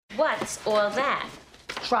What's all that?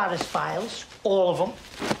 Trotter's files, all of them.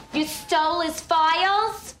 You stole his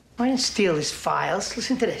files? I didn't steal his files.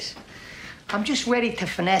 Listen to this. I'm just ready to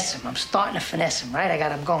finesse him. I'm starting to finesse him, right? I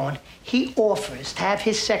got him going. He offers to have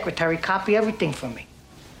his secretary copy everything for me.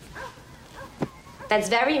 That's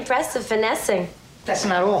very impressive finessing. That's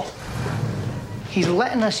not all. He's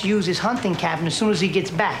letting us use his hunting cabin as soon as he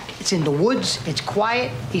gets back. It's in the woods, it's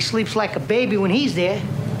quiet, he sleeps like a baby when he's there.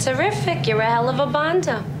 Terrific, you're a hell of a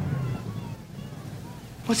bondo.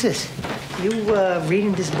 What's this? You,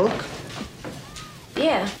 reading this book?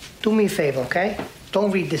 Yeah. Do me a favor, okay?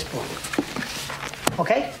 Don't read this book.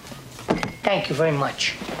 Okay? Thank you very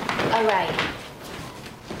much. All right.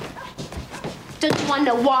 Don't you want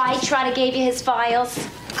to know why Trotter gave you his files?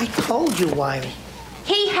 I told you why.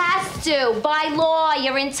 He has to. By law,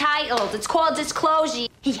 you're entitled. It's called disclosure.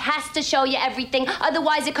 He has to show you everything,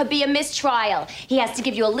 otherwise it could be a mistrial. He has to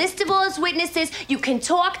give you a list of all his witnesses. You can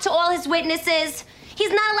talk to all his witnesses. He's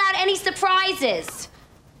not allowed any surprises.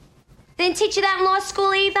 They didn't teach you that in law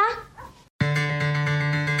school either?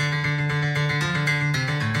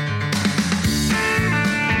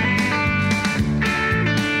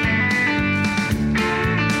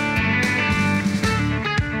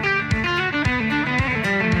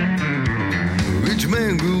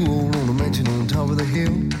 Man grew old on a mansion on top of the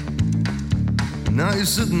hill. Now he's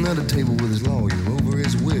sitting at a table with his lawyer over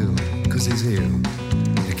his will, 'cause he's ill.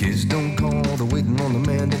 The kids don't call, they're waiting on the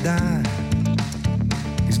man to die.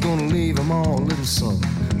 He's gonna leave them all a little something,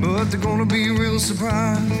 but they're gonna be real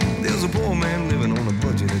surprised. There's a poor man living on a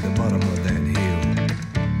budget at the bottom of that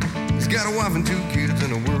hill. He's got a wife and 2 kids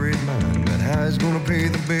and a worried mind about how he's gonna pay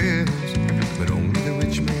the bills. But only the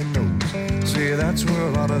rich man knows. Say that's where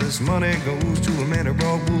a lot of this money goes, to a man who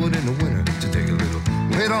brought wood in the winter to take a little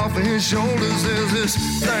weight off of his shoulders. There's this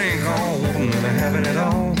thing called wanting and having it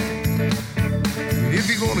all. If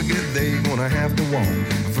you're gonna get there, you're gonna have to walk.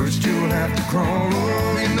 First you'll have to crawl.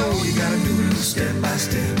 Oh, you know you gotta do it step by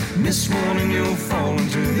step. Miss one and you'll fall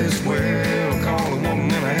into this well. Call a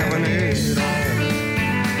woman and having it all.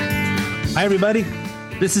 Hi everybody,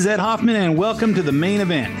 this is Ed Hoffman and welcome to the main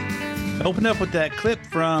event. I opened up with that clip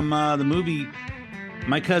from the movie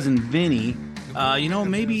My Cousin Vinny.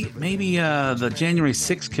 Maybe the January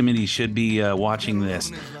 6th committee should be watching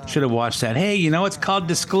this. Should have watched that. Hey, it's called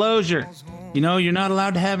disclosure. You're not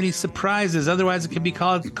allowed to have any surprises. Otherwise, it could be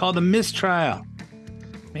called a mistrial.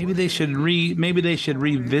 Maybe they should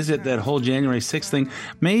revisit that whole January 6th thing.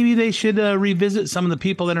 Maybe they should revisit some of the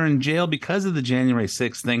people that are in jail because of the January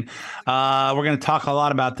 6th thing. We're going to talk a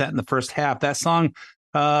lot about that in the first half. That song.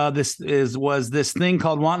 Was this thing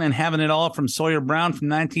called Wanting and Having It All from Sawyer Brown from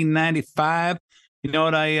 1995. You know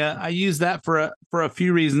what? I use that for a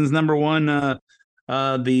few reasons. Number one,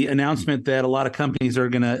 the announcement that a lot of companies are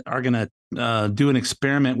gonna do an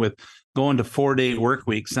experiment with going to 4-day work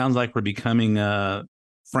weeks. Sounds like we're becoming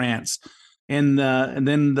France. And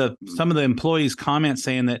then some of the employees comment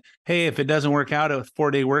saying that, hey, if it doesn't work out at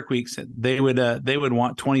 4-day work weeks, they would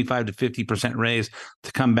want 25 to 50% raise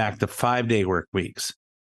to come back to 5-day work weeks.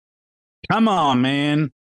 Come on,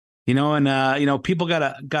 man. People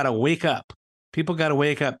gotta wake up. People gotta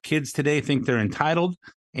wake up. Kids today think they're entitled,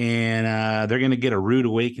 and they're gonna get a rude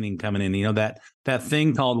awakening coming in. That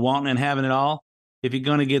thing called wanting and having it all. If you're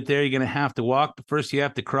gonna get there, you're gonna have to walk, but first you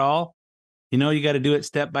have to crawl. You got to do it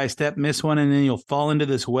step by step. Miss one, and then you'll fall into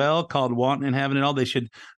this well called wanting and having it all. They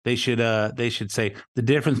should say the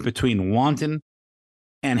difference between wanting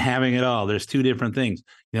and having it all. There's 2 different things.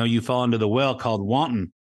 You fall into the well called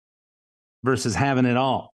wanting versus having it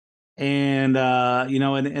all. And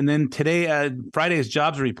and then today, Friday's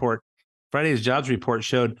jobs report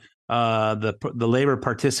showed the labor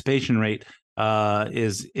participation rate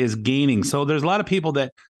is gaining. So there's a lot of people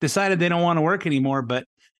that decided they don't want to work anymore, but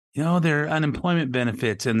their unemployment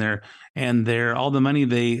benefits and their all the money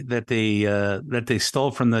that they stole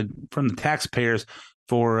from the taxpayers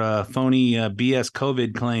for phony BS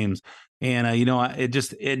COVID claims. And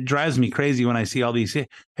it drives me crazy when I see all these.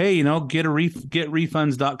 Hey, get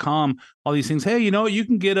refunds.com. All these things. Hey, you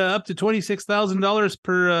can get up to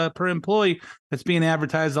 $26,000 per employee. That's being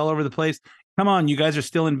advertised all over the place. Come on, you guys are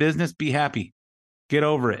still in business. Be happy. Get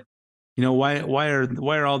over it. Why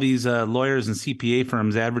are all these lawyers and CPA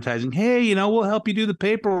firms advertising? Hey, we'll help you do the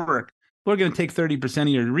paperwork. We're going to take 30% of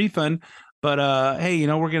your refund, but hey,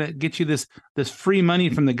 we're going to get you this free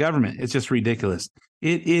money from the government. It's just ridiculous.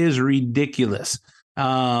 It is ridiculous.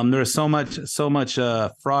 There's so much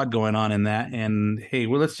fraud going on in that, and hey,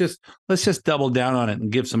 well, let's just double down on it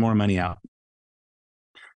and give some more money out.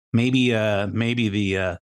 Maybe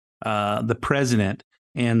the president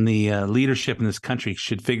and the leadership in this country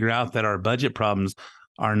should figure out that our budget problems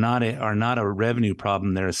are not a revenue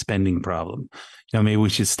problem. They're a spending problem. Maybe we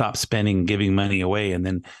should stop spending, giving money away,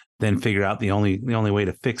 and then figure out the only way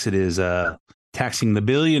to fix it is taxing the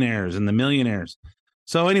billionaires and the millionaires.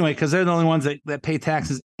 So anyway, because they're the only ones that pay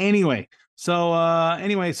taxes anyway. So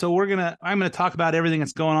so I'm gonna talk about everything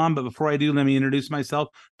that's going on. But before I do, let me introduce myself.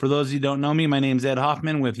 For those of you who don't know me, my name's Ed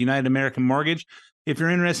Hoffman with United American Mortgage. If you're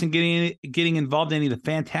interested in getting involved in any of the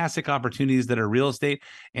fantastic opportunities that are real estate,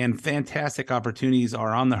 and fantastic opportunities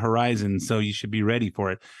are on the horizon, so you should be ready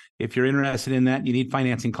for it. If you're interested in that, you need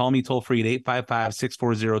financing, call me toll free at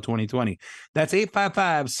 855-640-2020. That's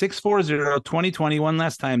 855-640-2020. One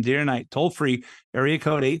last time, day or night, toll free, area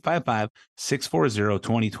code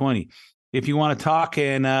 855-640-2020. If you want to talk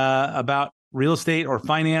about real estate or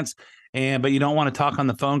finance, but you don't want to talk on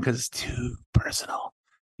the phone because it's too personal,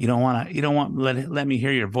 you don't want let me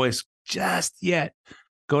hear your voice just yet,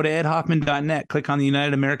 go to edhoffman.net, click on the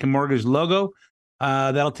United American Mortgage logo.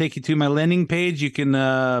 That'll take you to my lending page. You can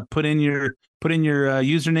put in your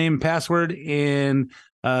username and password, and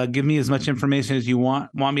give me as much information as you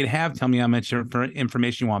want me to have. Tell me how much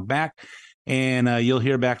information you want back, and you'll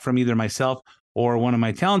hear back from either myself or one of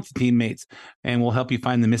my talented teammates, and we'll help you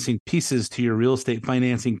find the missing pieces to your real estate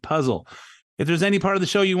financing puzzle. If there's any part of the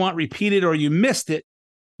show you want repeated or you missed it,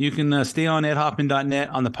 you can stay on edhoffman.net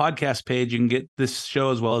on the podcast page. You can get this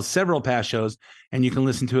show as well as several past shows, and you can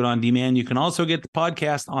listen to it on demand. You can also get the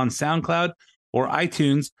podcast on SoundCloud or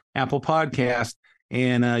iTunes, Apple Podcast,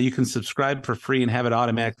 and you can subscribe for free and have it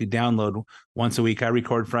automatically download once a week. I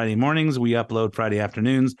record Friday mornings. We upload Friday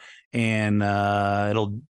afternoons, and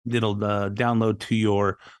it'll download to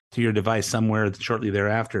your device somewhere shortly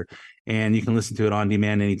thereafter, and you can listen to it on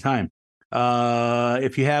demand anytime.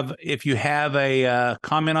 If you have a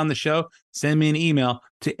comment on the show, send me an email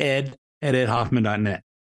to ed@edhoffman.net.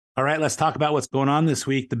 All right, let's talk about what's going on this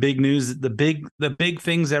week. The big news, the big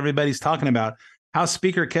things everybody's talking about. House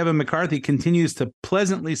Speaker Kevin McCarthy continues to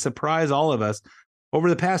pleasantly surprise all of us. Over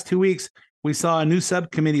the past 2 weeks, we saw a new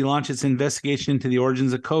subcommittee launch its investigation into the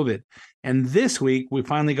origins of COVID. And this week, we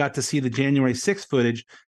finally got to see the January 6th footage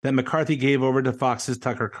that McCarthy gave over to Fox's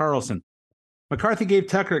Tucker Carlson. McCarthy gave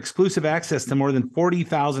Tucker exclusive access to more than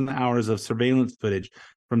 40,000 hours of surveillance footage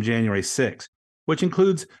from January 6th, which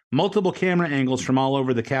includes multiple camera angles from all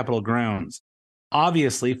over the Capitol grounds.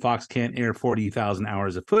 Obviously, Fox can't air 40,000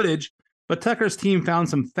 hours of footage, but Tucker's team found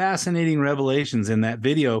some fascinating revelations in that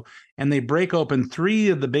video, and they break open 3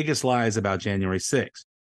 of the biggest lies about January 6th.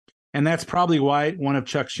 And that's probably why one of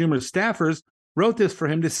Chuck Schumer's staffers wrote this for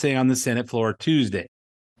him to say on the Senate floor Tuesday.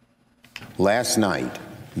 Last night,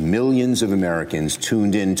 millions of Americans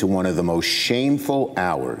tuned in to one of the most shameful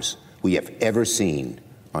hours we have ever seen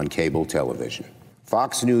on cable television.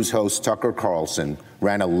 Fox News host Tucker Carlson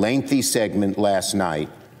ran a lengthy segment last night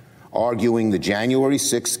arguing the January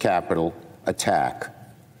 6th Capitol attack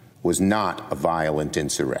was not a violent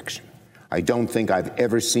insurrection. I don't think I've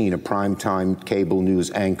ever seen a primetime cable news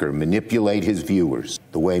anchor manipulate his viewers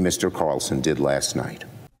the way Mr. Carlson did last night.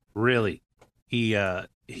 Really? He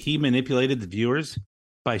manipulated the viewers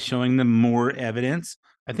by showing them more evidence?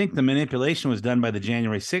 I think the manipulation was done by the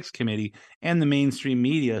January 6th committee and the mainstream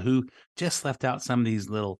media, who just left out some of these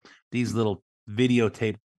little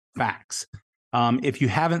videotape facts. If you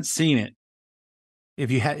haven't seen it, if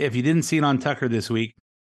you didn't see it on Tucker this week,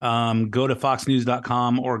 go to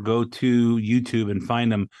foxnews.com or go to YouTube and find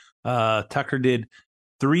them. Tucker did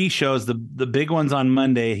 3 shows. The big one's on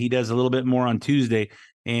Monday. He does a little bit more on Tuesday,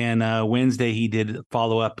 and Wednesday he did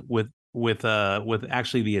follow up with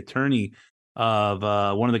actually the attorney of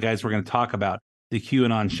one of the guys we're going to talk about, the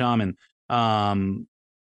QAnon shaman. And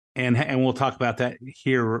we'll talk about that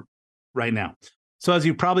here right now. So as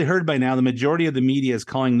you've probably heard by now, the majority of the media is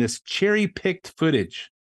calling this cherry-picked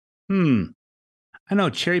footage. I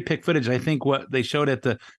know, cherry-picked footage. I think what they showed at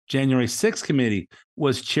the January 6th committee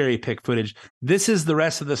was cherry-picked footage. This is the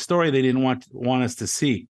rest of the story they didn't want us to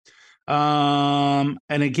see. And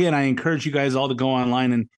again, I encourage you guys all to go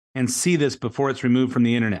online and see this before it's removed from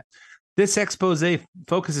the internet. This expose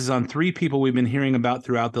focuses on 3 people we've been hearing about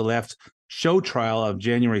throughout the left's show trial of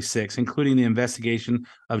January 6th, including the investigation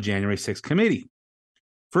of January 6th committee.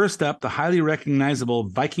 First up, the highly recognizable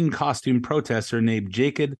Viking costume protester named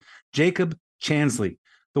Jacob Chansley,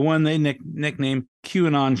 the one they nicknamed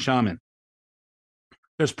QAnon shaman.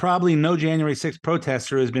 There's probably no January 6th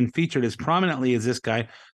protester who has been featured as prominently as this guy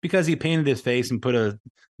because he painted his face and put a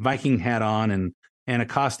Viking hat on and a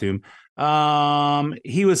costume.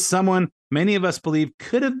 He was someone many of us believe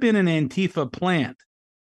could have been an Antifa plant,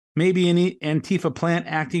 maybe an Antifa plant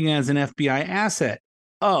acting as an FBI asset.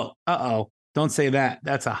 Don't say that.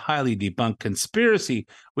 That's a highly debunked conspiracy.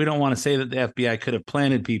 We don't want to say that the FBI could have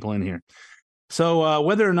planted people in here. So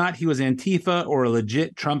whether or not he was Antifa or a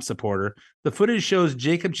legit Trump supporter, the footage shows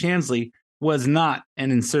Jacob Chansley was not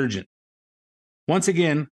an insurgent. Once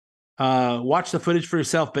again, watch the footage for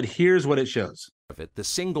yourself, but here's what it shows. The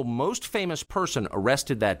single most famous person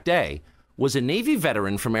arrested that day was a Navy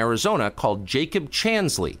veteran from Arizona called Jacob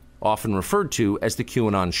Chansley, often referred to as the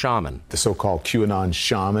QAnon shaman. The so-called QAnon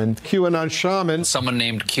shaman. QAnon shaman. Someone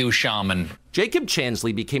named Q Shaman. Jacob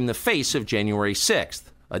Chansley became the face of January 6th,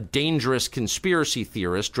 a dangerous conspiracy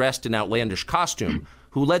theorist dressed in outlandish costume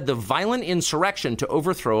who led the violent insurrection to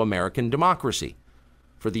overthrow American democracy.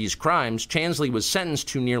 For these crimes, Chansley was sentenced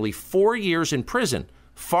to nearly 4 years in prison,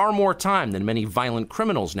 far more time than many violent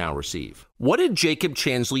criminals now receive. What did Jacob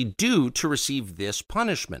Chansley do to receive this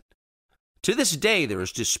punishment? To this day, there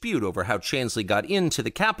is dispute over how Chansley got into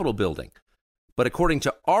the Capitol building. But according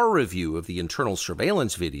to our review of the internal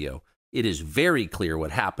surveillance video, it is very clear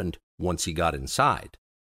what happened once he got inside.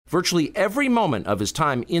 Virtually every moment of his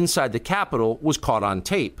time inside the Capitol was caught on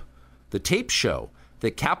tape. The tapes show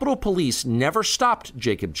that Capitol Police never stopped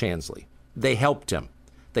Jacob Chansley. They helped him.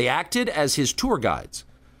 They acted as his tour guides.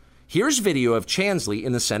 Here's video of Chansley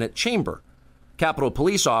in the Senate chamber. Capitol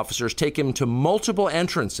Police officers take him to multiple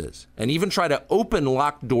entrances and even try to open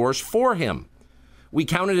locked doors for him. We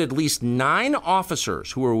counted at least 9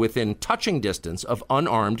 officers who were within touching distance of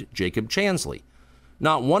unarmed Jacob Chansley.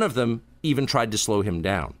 Not one of them even tried to slow him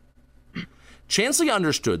down. Chansley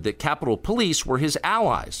understood that Capitol Police were his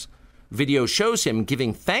allies. Video shows him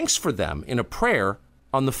giving thanks for them in a prayer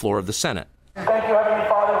on the floor of the Senate. Thank you, Heavenly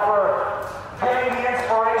Father, for giving the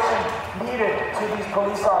inspiration needed to these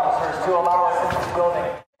police officers to allow us in this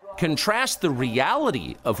building. Contrast the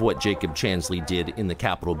reality of what Jacob Chansley did in the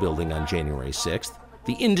Capitol building on January 6th,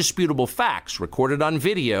 the indisputable facts recorded on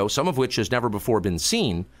video, some of which has never before been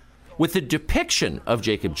seen, with the depiction of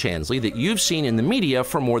Jacob Chansley that you've seen in the media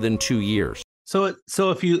for more than 2 years. So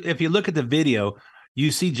if you look at the video, you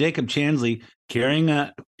see Jacob Chansley carrying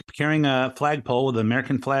a flagpole with the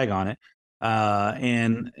American flag on it,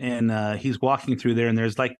 and he's walking through there, and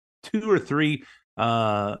there's like 2 or 3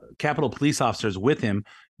 Capitol Police officers with him.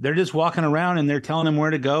 They're just walking around and they're telling him where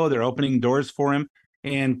to go. They're opening doors for him,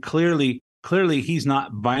 and clearly he's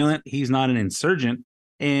not violent. He's not an insurgent.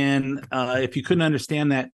 And if you couldn't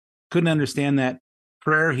understand that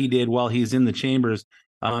prayer he did while he's in the chambers,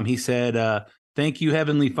 he said, "Thank you,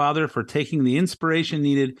 Heavenly Father, for taking the inspiration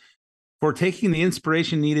needed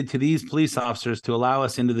to these police officers to allow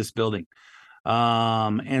us into this building."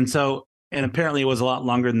 And apparently it was a lot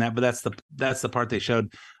longer than that, but that's the part they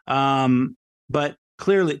showed. But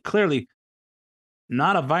clearly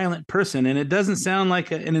not a violent person, and it doesn't sound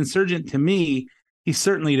like an insurgent to me. He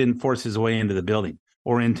certainly didn't force his way into the building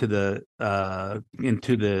or into the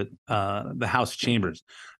House chambers.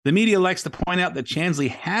 The media likes to point out that Chansley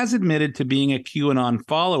has admitted to being a QAnon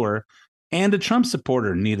follower and a Trump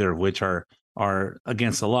supporter, neither of which are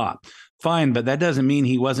against the law. Fine, but that doesn't mean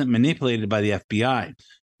he wasn't manipulated by the FBI.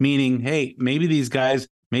 Meaning, hey, maybe the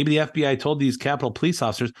FBI told these Capitol Police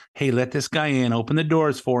officers, hey, let this guy in, open the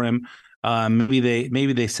doors for him.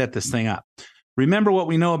 Maybe they set this thing up. Remember what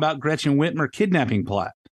we know about Gretchen Whitmer kidnapping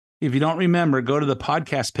plot. If you don't remember, go to the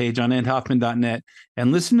podcast page on edhoffman.net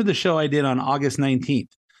and listen to the show I did on August 19th.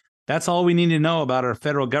 That's all we need to know about our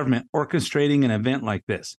federal government orchestrating an event like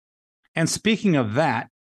this. And speaking of that,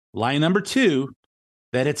 lie number 2,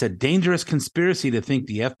 that it's a dangerous conspiracy to think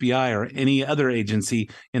the FBI or any other agency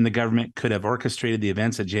in the government could have orchestrated the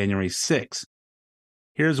events of January 6th.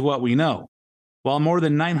 Here's what we know. While more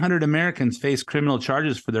than 900 Americans face criminal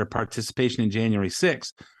charges for their participation in January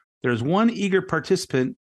 6th, there's one eager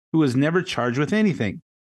participant who was never charged with anything,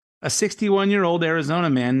 a 61-year-old Arizona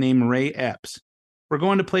man named Ray Epps. We're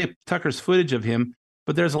going to play Tucker's footage of him,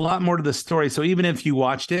 but there's a lot more to the story, so even if you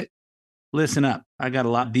watched it, listen up. I got a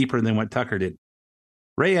lot deeper than what Tucker did.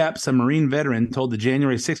 Ray Epps, a Marine veteran, told the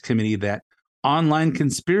January 6th committee that online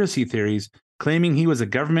conspiracy theories claiming he was a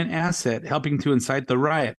government asset helping to incite the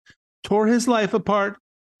riot tore his life apart.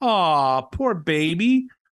 Aw, poor baby.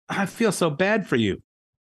 I feel so bad for you.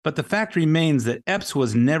 But the fact remains that Epps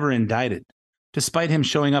was never indicted, despite him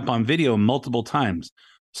showing up on video multiple times,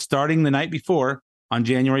 starting the night before on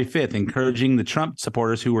January 5th, encouraging the Trump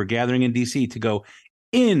supporters who were gathering in D.C. to go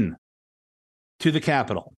in to the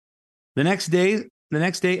Capitol. The next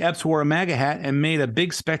day, Epps wore a MAGA hat and made a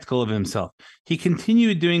big spectacle of himself. He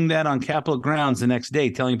continued doing that on Capitol grounds the next day,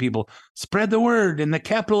 telling people, spread the word, and the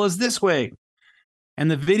Capitol is this way. And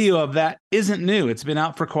the video of that isn't new. It's been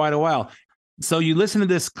out for quite a while. So you listen to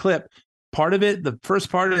this clip. Part of it, the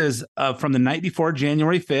first part is from the night before,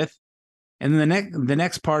 January 5th, And then the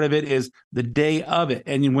next part of it is the day of it.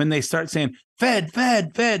 And when they start saying, Fed,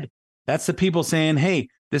 Fed, Fed, that's the people saying, hey,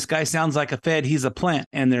 this guy sounds like a Fed. He's a plant.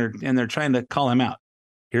 And they're trying to call him out.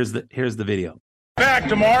 Here's the video. Back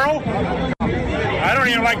tomorrow? I don't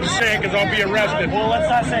even like to say it because I'll be arrested. Well, let's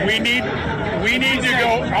not say it. We need to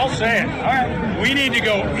go. I'll say it. All right. We need to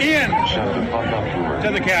go in to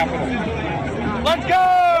the Capitol. Let's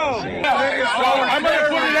go! So I'm going to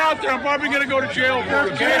put it out there. I'm probably going to go to jail for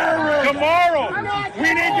it, okay? Tomorrow,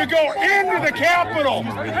 we need to go into the Capitol.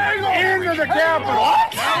 Into the Capitol.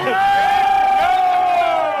 What? No!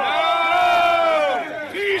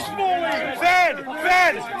 Peacefully. Fed.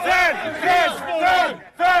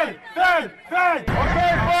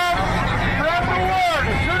 Okay, folks, spread the word.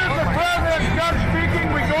 As soon as the president's done speaking,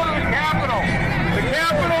 we go to the Capitol. The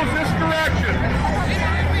Capitol's this direction.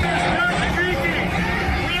 Stop speaking.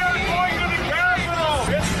 We are going to the Capitol.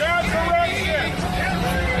 It's that direction.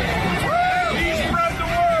 Please spread the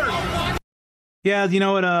word. Yeah, you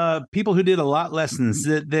know what? People who did a lot less than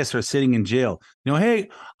this are sitting in jail. You know, hey,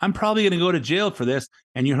 I'm probably going to go to jail for this.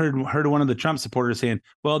 And you heard one of the Trump supporters saying,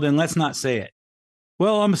 well, then let's not say it.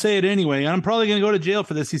 Well, I'm going to say it anyway. I'm probably going to go to jail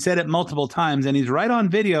for this. He said it multiple times, and he's right on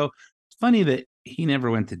video. It's funny that he never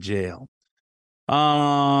went to jail.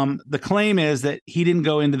 The claim is that he didn't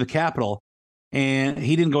go into the Capitol, and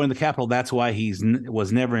he didn't go into the Capitol. That's why he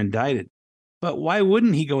was never indicted. But why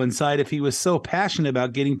wouldn't he go inside if he was so passionate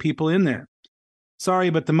about getting people in there? Sorry,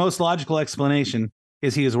 but the most logical explanation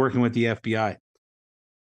is he is working with the FBI.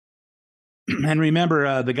 And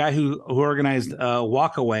remember, the guy who organized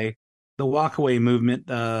Walkaway, the Walkaway movement,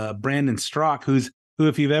 Brandon Straka, who,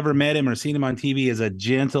 if you've ever met him or seen him on TV, is a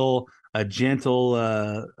gentle,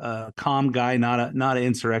 calm guy, not an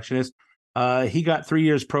insurrectionist. He got 3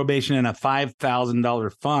 years probation and a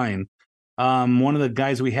 $5,000 fine. One of the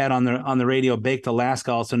guys we had on the radio, Baked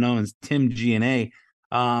Alaska, also known as Tim G&A,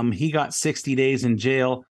 he got 60 days in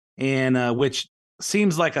jail, and which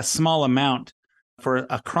seems like a small amount for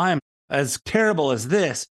a crime as terrible as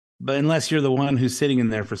this, but unless you're the one who's sitting in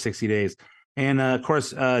there for 60 days. And of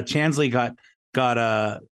course, Chansley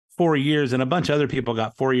got 4 years, and a bunch of other people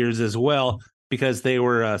got 4 years as well because they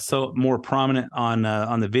were so more prominent on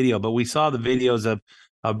the video. But we saw the videos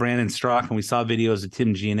of Brandon Straka, and we saw videos of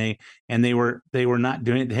Tim G&A, and they were not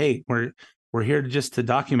doing it. Hey, we're here just to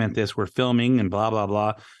document this. We're filming and blah blah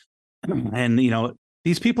blah, and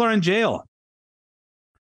these people are in jail.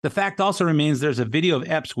 The fact also remains there's a video of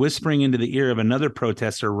Epps whispering into the ear of another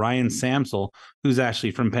protester, Ryan Samsel, who's actually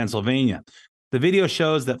from Pennsylvania. The video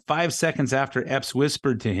shows that 5 seconds after Epps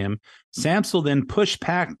whispered to him, Samsel then pushed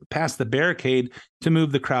past the barricade to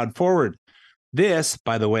move the crowd forward. This,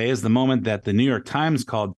 by the way, is the moment that the New York Times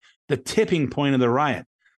called the tipping point of the riot.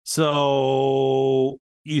 So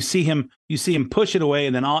you see him push it away,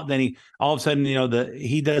 and then all of a sudden,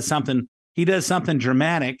 he does something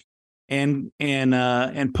dramatic. And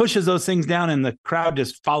pushes those things down, and the crowd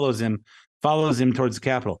just follows him towards the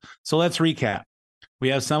Capitol. So let's recap. We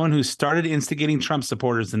have someone who started instigating Trump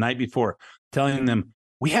supporters the night before, telling them,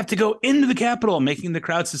 we have to go into the Capitol, making the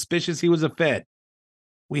crowd suspicious he was a Fed.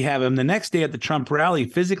 We have him the next day at the Trump rally,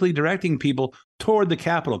 physically directing people toward the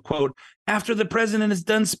Capitol, quote, after the president is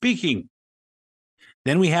done speaking.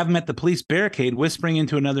 Then we have him at the police barricade, whispering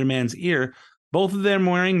into another man's ear, both of them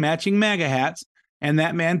wearing matching MAGA hats, and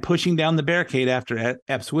that man pushing down the barricade after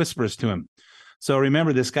Epps whispers to him. So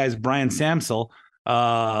remember, this guy's Brian Samsel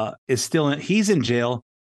he's in jail,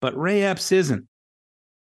 but Ray Epps isn't.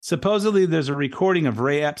 Supposedly, there's a recording of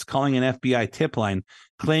Ray Epps calling an FBI tip line,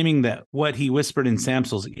 claiming that what he whispered in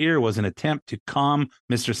Samsel's ear was an attempt to calm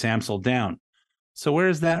Mr. Samsel down. So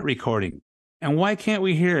where's that recording? And why can't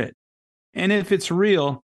we hear it? And if it's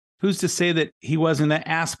real, who's to say that he wasn't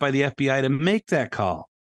asked by the FBI to make that call?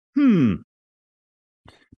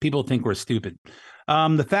 People think we're stupid.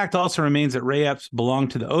 The fact also remains that Ray Epps belonged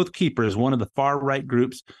to the Oath Keepers, one of the far-right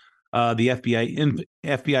groups the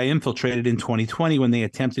FBI infiltrated in 2020 when they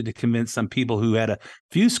attempted to convince some people who had a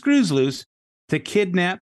few screws loose to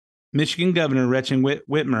kidnap Michigan Governor Gretchen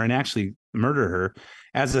Whitmer and actually murder her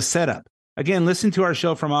as a setup. Again, listen to our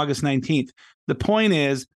show from August 19th. The point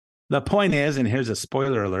is, and here's a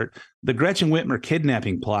spoiler alert, the Gretchen Whitmer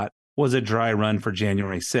kidnapping plot was a dry run for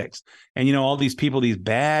January 6th. And, all these people, these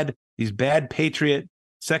bad patriot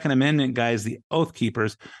Second Amendment guys, the Oath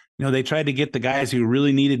Keepers, they tried to get the guys who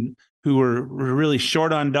were really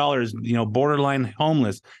short on dollars, borderline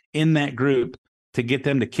homeless in that group to get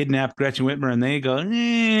them to kidnap Gretchen Whitmer. And they go,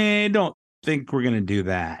 don't think we're going to do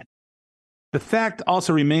that. The fact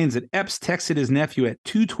also remains that Epps texted his nephew at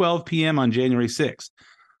 2:12 p.m. on January 6th.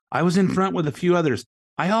 I was in front with a few others.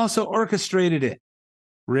 I also orchestrated it.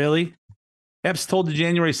 Really? Epps told the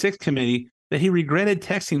January 6th committee that he regretted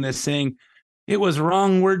texting this, saying it was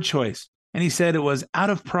wrong word choice. And he said it was out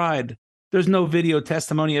of pride. There's no video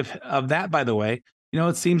testimony of that, by the way. You know,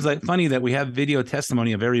 it seems like funny that we have video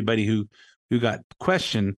testimony of everybody who got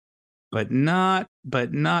questioned, but not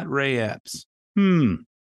Ray Epps. In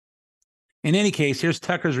any case, here's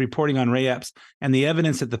Tucker's reporting on Ray Epps and the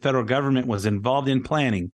evidence that the federal government was involved in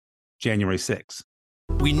planning January 6th.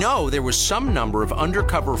 We know there was some number of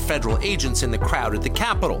undercover federal agents in the crowd at the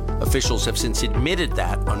Capitol. Officials have since admitted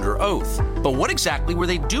that under oath. But what exactly were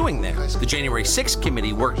they doing there? The January 6th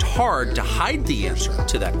committee worked hard to hide the answer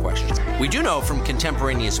to that question. We do know from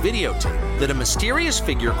contemporaneous videotape that a mysterious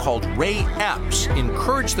figure called Ray Epps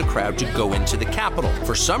encouraged the crowd to go into the Capitol.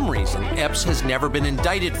 For some reason, Epps has never been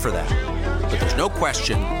indicted for that. But there's no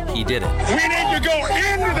question he did it. We need to go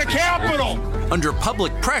into the Capitol! Under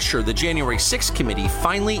public pressure, the January 6th committee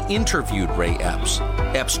finally interviewed Ray Epps.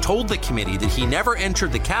 Epps told the committee that he never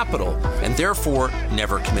entered the Capitol and therefore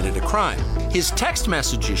never committed a crime. His text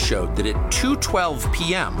messages showed that at 2:12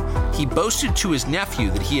 p.m., he boasted to his nephew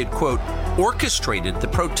that he had, quote, orchestrated the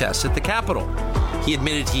protests at the Capitol. He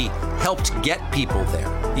admitted he helped get people there.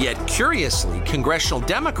 Yet, curiously, congressional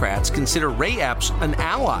Democrats consider Ray Epps an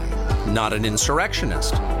ally, not an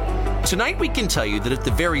insurrectionist. Tonight, we can tell you that at the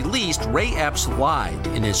very least, Ray Epps lied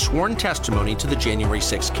in his sworn testimony to the January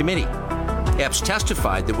 6th committee. Epps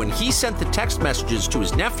testified that when he sent the text messages to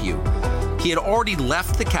his nephew, he had already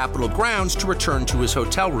left the Capitol grounds to return to his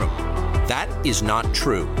hotel room. That is not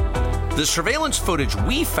true. The surveillance footage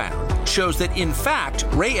we found shows that, in fact,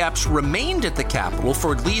 Ray Epps remained at the Capitol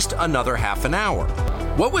for at least another half an hour.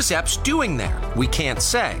 What was Epps doing there? We can't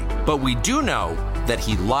say, but we do know that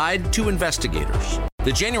he lied to investigators.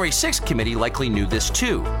 The January 6th committee likely knew this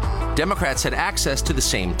too. Democrats had access to the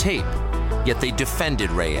same tape, yet they defended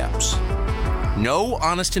Ray Epps. No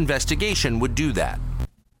honest investigation would do that.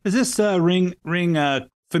 Does this ring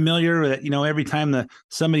familiar? That, you know, every time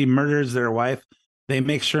somebody murders their wife, they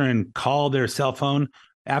make sure and call their cell phone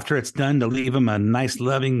after it's done to leave them a nice,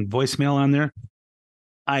 loving voicemail on there,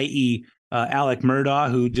 i.e., Alec Murdaugh,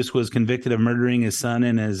 who just was convicted of murdering his son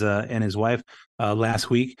and his wife last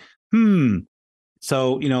week.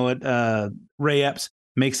 So, you know, Ray Epps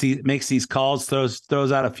makes these calls,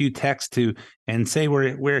 throws out a few texts and say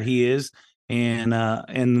where he is, and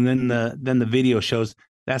then the video shows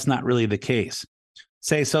that's not really the case.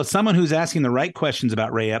 So someone who's asking the right questions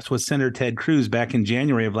about Ray Epps was Senator Ted Cruz back in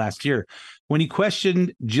January of last year when he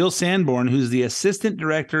questioned Jill Sanborn, who's the assistant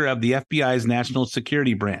director of the FBI's National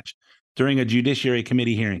Security Branch, during a Judiciary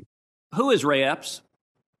Committee hearing. Who is Ray Epps?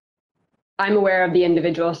 I'm aware of the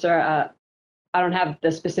individual, sir. I don't have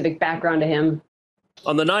the specific background to him.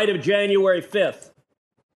 On the night of January 5th,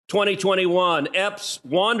 2021, Epps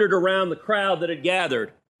wandered around the crowd that had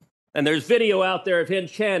gathered, and there's video out there of him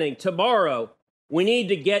chanting, "Tomorrow, we need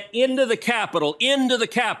to get into the Capitol, into the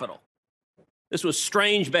Capitol." This was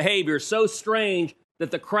strange behavior, so strange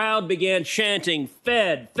that the crowd began chanting,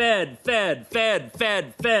 "Fed, Fed, Fed, Fed,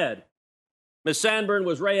 Fed, Fed." Ms. Sanborn,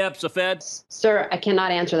 was Ray Epps a Fed? Sir, I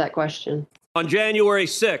cannot answer that question. On January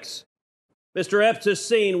 6th, Mr. Epps is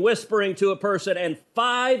seen whispering to a person, and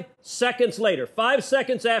 5 seconds later, 5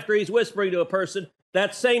 seconds after he's whispering to a person,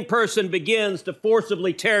 that same person begins to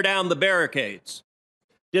forcibly tear down the barricades.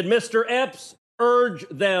 Did Mr. Epps urge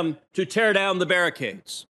them to tear down the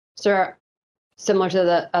barricades? Sir, similar to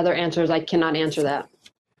the other answers, I cannot answer that.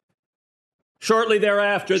 Shortly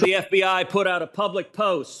thereafter, the FBI put out a public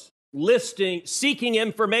post seeking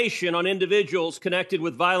information on individuals connected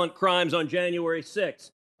with violent crimes on January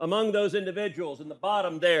 6th. Among those individuals, in the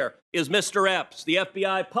bottom there, is Mr. Epps. The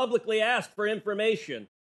FBI publicly asked for information,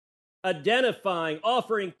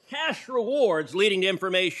 offering cash rewards for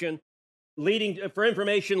information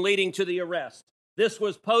leading to the arrest. This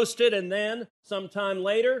was posted, and then, sometime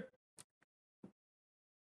later,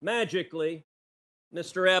 magically,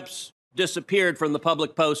 Mr. Epps disappeared from the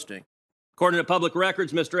public posting. According to public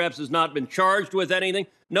records, Mr. Epps has not been charged with anything.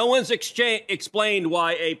 No one's explained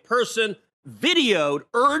why a person videoed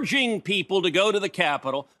urging people to go to the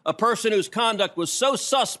Capitol, a person whose conduct was so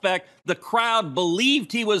suspect the crowd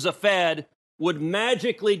believed he was a Fed, would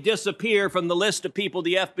magically disappear from the list of people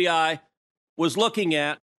the FBI was looking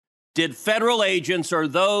at. Did federal agents or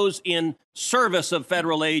those in service of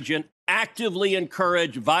federal agent actively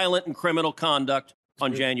encourage violent and criminal conduct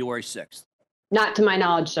on January 6th? Not to my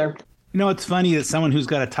knowledge, sir. You know, it's funny that someone who's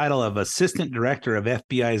got a title of assistant director of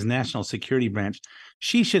FBI's National Security Branch,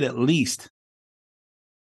 she should at least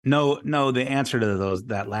know the answer to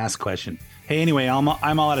that last question. Hey, anyway, I'm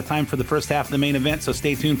all out of time for the first half of the main event, so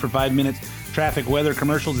stay tuned for 5 minutes, traffic, weather,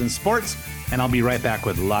 commercials, and sports, and I'll be right back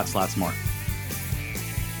with lots more.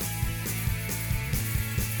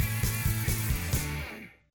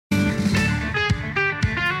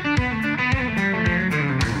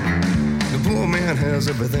 has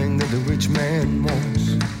everything that the rich man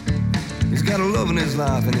wants. He's got a love in his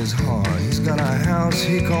life and his heart. He's got a house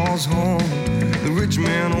he calls home. The rich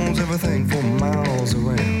man owns everything for miles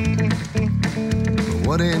around. But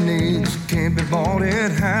what he needs can't be bought,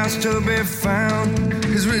 it has to be found.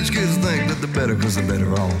 His rich kids think that they're better because they're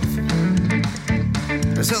better off.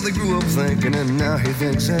 That's how they grew up thinking, and now he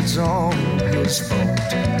thinks that's all his fault.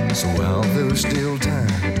 So while there's still time,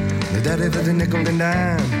 the daddy for the nickel and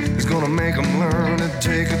dime is gonna make him learn to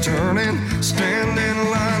take a turn and stand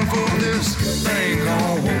in line for this thing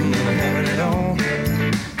called woman and having it all.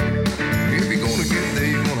 If you're gonna get there,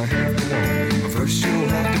 you're gonna have to walk, but first you'll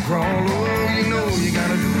have to crawl. Oh, you know you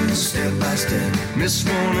gotta do it step by step. Miss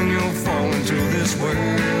one and you'll fall into this world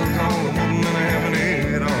called a woman and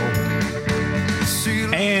having it all.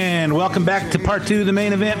 And welcome back to part 2 of the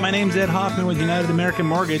main event. My name's Ed Hoffman with United American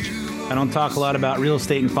Mortgage. I don't talk a lot about real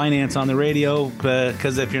estate and finance on the radio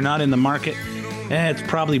because if you're not in the market, it's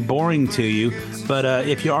probably boring to you. But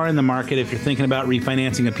if you are in the market, if you're thinking about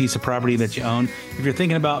refinancing a piece of property that you own, if you're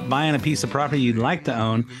thinking about buying a piece of property you'd like to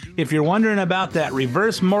own, if you're wondering about that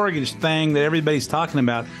reverse mortgage thing that everybody's talking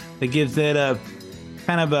about, that gives that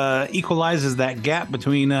kind of equalizes that gap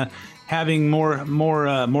between having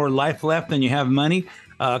more life left than you have money.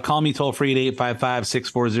 Call me toll free at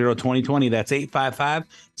 855-640-2020. That's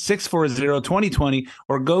 855-640-2020.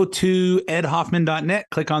 Or go to edhoffman.net,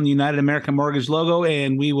 click on the United American Mortgage logo,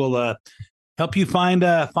 and we will help you find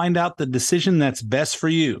out the decision that's best for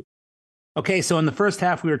you. Okay, so in the first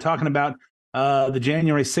half, we were talking about the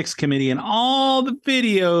January 6th committee and all the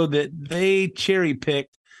video that they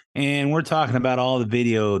cherry-picked, and we're talking about all the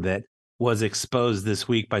video that was exposed this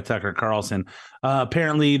week by Tucker Carlson.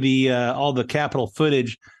 Apparently, all the Capitol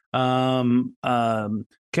footage Kevin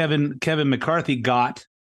McCarthy got,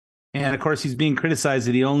 and of course he's being criticized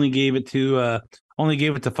that he only gave it to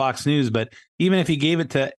Fox News. But even if he gave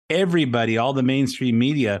it to everybody, all the mainstream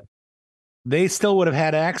media, they still would have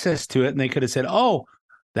had access to it, and they could have said, "Oh,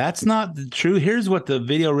 that's not true. Here's what the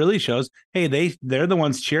video really shows. Hey, they're the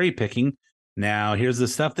ones cherry picking. Now here's the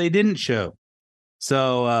stuff they didn't show."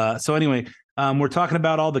 So anyway, we're talking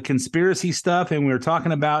about all the conspiracy stuff, and we were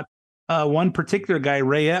talking about one particular guy,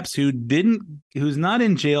 Ray Epps, who's not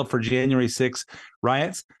in jail for January 6th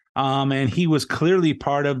riots, and he was clearly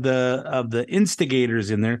part of the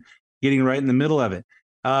instigators in there, getting right in the middle of it.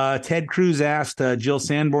 Ted Cruz asked Jill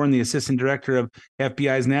Sanborn, the assistant director of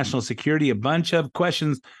FBI's national security, a bunch of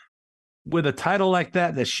questions with a title like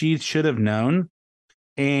that she should have known.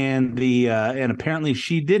 And apparently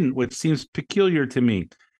she didn't, which seems peculiar to me.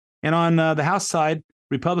 And on the House side,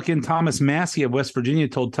 Republican Thomas Massie of West Virginia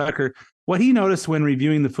told Tucker what he noticed when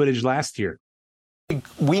reviewing the footage last year.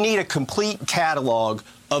 We need a complete catalog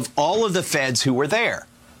of all of the feds who were there.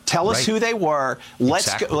 Tell us who they were.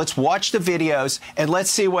 Let's watch the videos and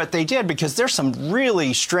let's see what they did, because there's some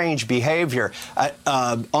really strange behavior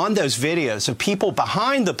on those videos of people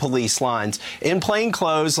behind the police lines in plain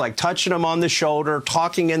clothes, like touching them on the shoulder,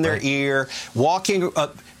 talking in their ear, walking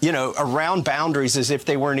around boundaries as if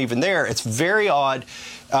they weren't even there. It's very odd.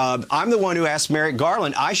 I'm the one who asked Merrick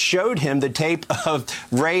Garland. I showed him the tape of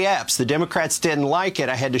Ray Epps. The Democrats didn't like it.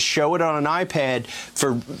 I had to show it on an iPad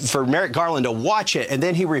for Merrick Garland to watch it, and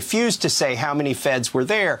then he refused to say how many feds were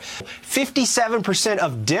there. 57%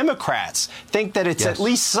 of Democrats think that it's at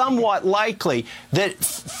least somewhat likely that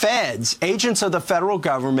feds, agents of the federal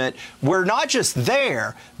government, were not just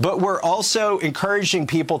there, but were also encouraging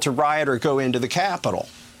people to riot or go into the Capitol.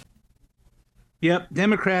 Yep,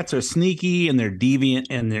 Democrats are sneaky and they're deviant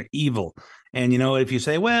and they're evil. And, if you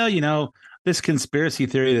say, well, this conspiracy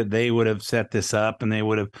theory that they would have set this up and they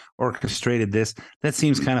would have orchestrated this, that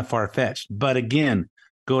seems kind of far-fetched. But again,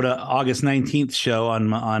 go to August 19th show on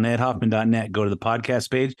edhoffman.net. Go to the podcast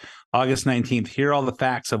page, August 19th. Hear all the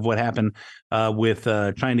facts of what happened with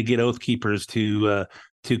trying to get Oath Keepers to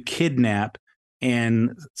kidnap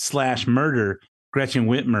and / murder Gretchen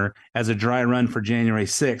Whitmer as a dry run for January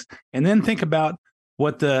 6th. And then think about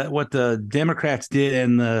what the Democrats did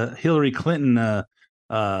and the Hillary Clinton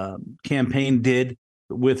campaign did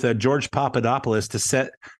with George Papadopoulos to set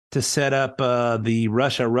up the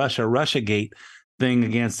Russiagate thing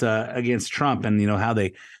against Trump, and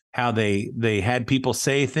how they had people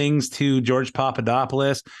say things to George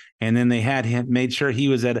Papadopoulos, and then they had made sure he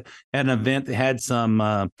was at an event that had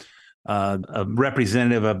some a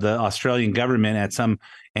representative of the Australian government at some,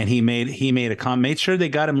 and he made a comment, made sure they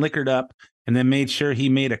got him liquored up, and then made sure he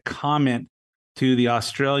made a comment to the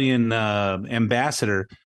Australian ambassador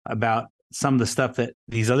about some of the stuff that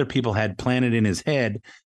these other people had planted in his head,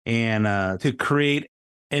 and to create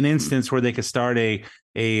an instance where they could start a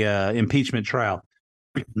impeachment trial.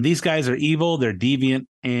 These guys are evil, they're deviant,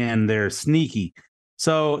 and they're sneaky.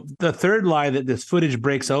 So the third lie that this footage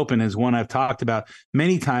breaks open is one I've talked about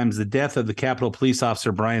many times, the death of the Capitol Police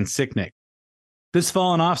officer Brian Sicknick. This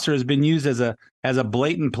fallen officer has been used as a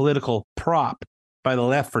blatant political prop by the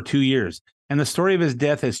left for 2 years, and the story of his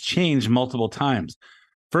death has changed multiple times.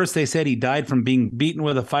 First, they said he died from being beaten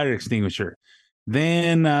with a fire extinguisher.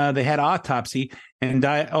 Then they had autopsy and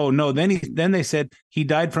died. Oh no! Then they said he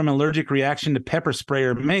died from allergic reaction to pepper spray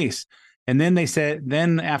or mace. And then they said,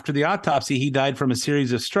 then after the autopsy, he died from a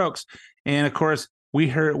series of strokes. And of course, we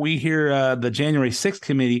hear the January 6th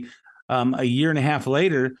committee a year and a half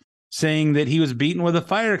later saying that he was beaten with a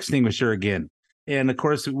fire extinguisher again. And of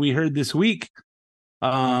course, we heard this week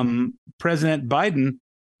President Biden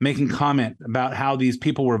making comment about how these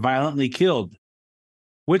people were violently killed.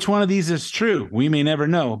 Which one of these is true? We may never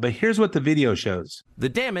know, but here's what the video shows. The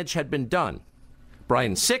damage had been done.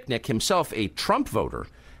 Brian Sicknick, himself a Trump voter,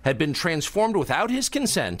 had been transformed without his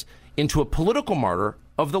consent into a political martyr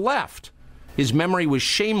of the left. His memory was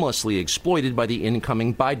shamelessly exploited by the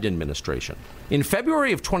incoming Biden administration. In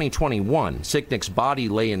February of 2021, Sicknick's body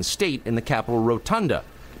lay in state in the Capitol Rotunda,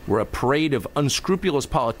 where a parade of unscrupulous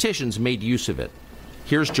politicians made use of it.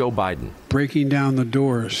 Here's Joe Biden. Breaking down the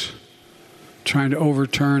doors, trying to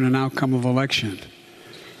overturn an outcome of election,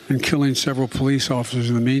 and killing several police officers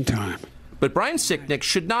in the meantime. But Brian Sicknick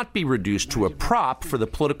should not be reduced to a prop for the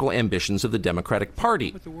political ambitions of the Democratic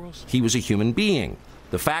Party. He was a human being.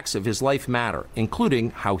 The facts of his life matter, including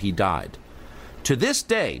how he died. To this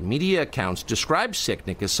day, media accounts describe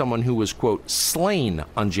Sicknick as someone who was, quote, slain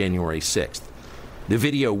on January 6th. The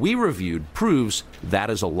video we reviewed proves that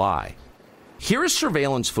is a lie. Here is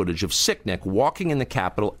surveillance footage of Sicknick walking in the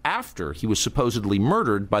Capitol after he was supposedly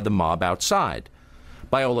murdered by the mob outside.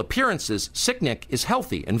 By all appearances, Sicknick is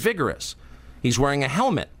healthy and vigorous. He's wearing a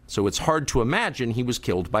helmet, so it's hard to imagine he was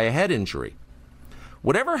killed by a head injury.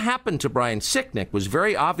 Whatever happened to Brian Sicknick was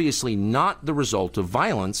very obviously not the result of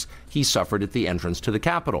violence he suffered at the entrance to the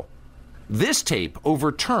Capitol. This tape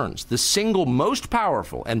overturns the single most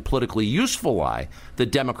powerful and politically useful lie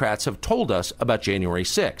that Democrats have told us about January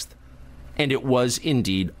 6th. And it was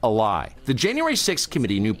indeed a lie. The January 6th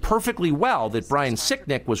committee knew perfectly well that Brian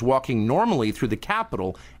Sicknick was walking normally through the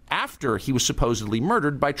Capitol after he was supposedly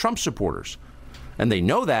murdered by Trump supporters. And they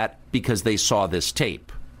know that because they saw this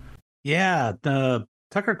tape. Yeah,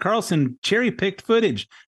 Tucker Carlson cherry-picked footage.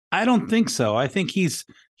 I don't think so. I think he's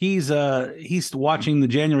watching the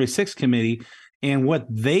January 6th committee and what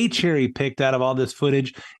they cherry-picked out of all this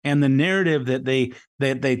footage and the narrative that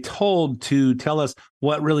they told to tell us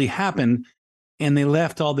what really happened, and they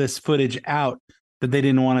left all this footage out that they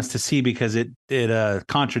didn't want us to see because it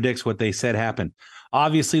contradicts what they said happened.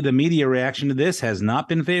 Obviously, the media reaction to this has not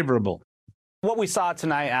been favorable. What we saw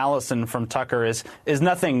tonight, Allison, from Tucker is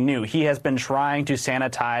nothing new. He has been trying to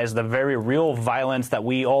sanitize the very real violence that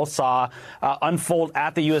we all saw unfold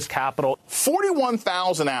at the U.S. Capitol.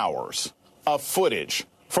 41,000 hours of footage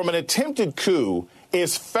from an attempted coup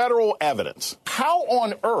is federal evidence. How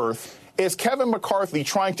on earth is Kevin McCarthy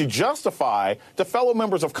trying to justify to fellow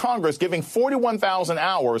members of Congress giving 41,000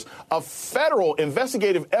 hours of federal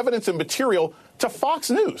investigative evidence and material to Fox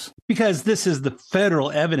News? Because this is the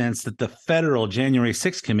federal evidence that the federal January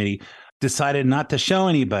 6th committee decided not to show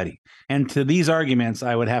anybody. And to these arguments,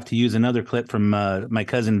 I would have to use another clip from my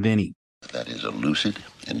cousin Vinny. That is a lucid,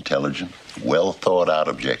 intelligent, well thought out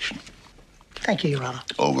objection. Thank you, Your Honor.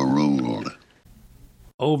 Overruled.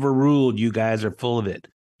 Overruled. You guys are full of it.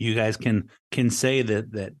 You guys can say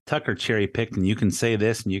that Tucker cherry picked, and you can say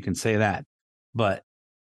this and you can say that, but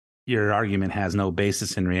your argument has no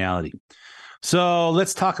basis in reality. So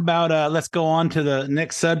let's talk about. Let's go on to the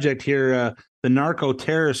next subject here. The narco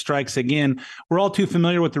terror strikes again. We're all too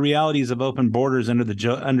familiar with the realities of open borders under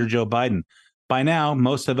Joe Biden. By now,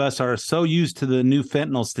 most of us are so used to the new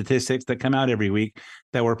fentanyl statistics that come out every week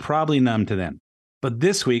that we're probably numb to them. But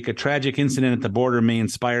this week, a tragic incident at the border may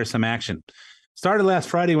inspire some action. Started last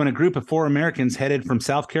Friday when a group of 4 Americans headed from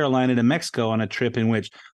South Carolina to Mexico on a trip in which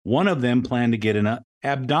one of them planned to get an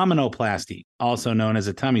abdominoplasty, also known as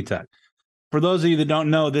a tummy tuck. For those of you that don't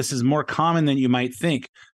know, this is more common than you might think.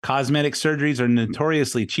 Cosmetic surgeries are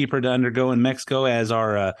notoriously cheaper to undergo in Mexico, as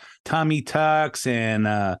are tummy tucks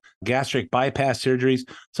and gastric bypass surgeries.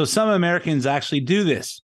 So some Americans actually do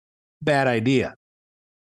this. Bad idea.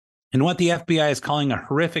 In what the FBI is calling a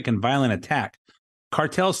horrific and violent attack,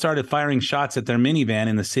 cartels started firing shots at their minivan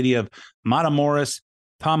in the city of Matamoros,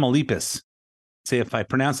 Tamaulipas. See if I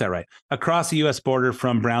pronounce that right, across the U.S. border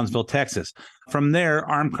from Brownsville, Texas. From there,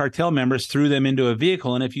 armed cartel members threw them into a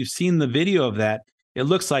vehicle, and if you've seen the video of that, it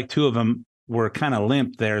looks like 2 of them were kind of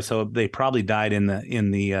limp there, so they probably died in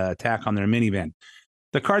the attack on their minivan.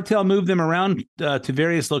 The cartel moved them around to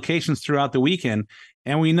various locations throughout the weekend,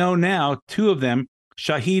 and we know now 2 of them,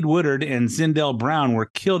 Shaheed Woodard and Zindell Brown, were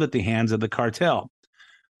killed at the hands of the cartel.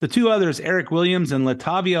 The 2 others, Eric Williams and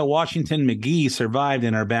Latavia Washington McGee, survived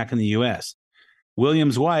and are back in the U.S.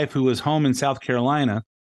 Williams' wife, who was home in South Carolina,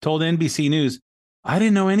 told NBC News, "I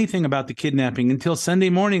didn't know anything about the kidnapping until Sunday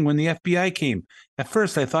morning when the FBI came. At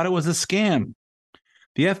first, I thought it was a scam."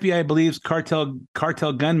 The FBI believes cartel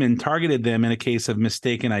gunmen targeted them in a case of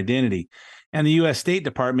mistaken identity, and the U.S. State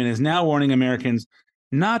Department is now warning Americans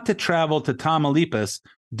not to travel to Tamaulipas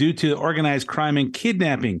due to organized crime and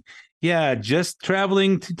kidnapping. Yeah, just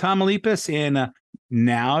traveling to Tamaulipas, and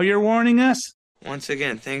now you're warning us? Once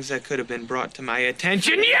again, things that could have been brought to my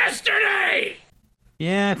attention yesterday!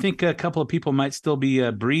 Yeah, I think a couple of people might still be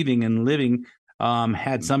breathing and living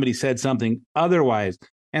had somebody said something otherwise.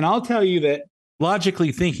 And I'll tell you that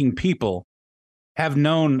logically thinking people have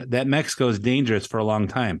known that Mexico is dangerous for a long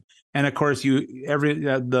time. And of course,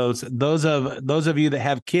 those of you that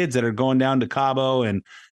have kids that are going down to Cabo and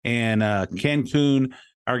Cancun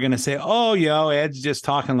are going to say, "Oh, Ed's just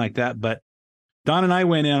talking like that." But Don and I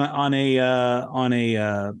went in on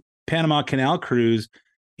a Panama Canal cruise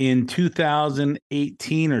in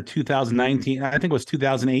 2018 or 2019. I think it was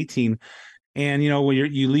 2018. And when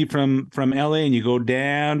you leave from LA and you go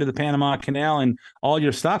down to the Panama Canal, and all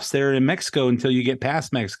your stops there in Mexico until you get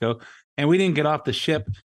past Mexico. And we didn't get off the ship.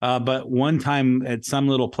 But one time at some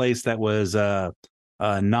little place that was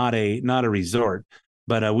not a resort,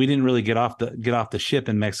 but we didn't really get off the ship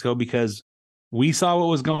in Mexico because we saw what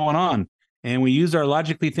was going on, and we used our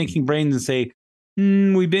logically thinking brains and say,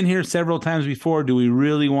 we've been here several times before. Do we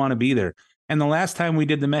really want to be there? And the last time we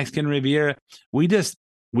did the Mexican Riviera, we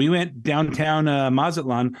went downtown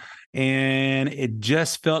Mazatlan, and it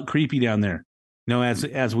just felt creepy down there.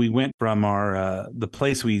 As we went from the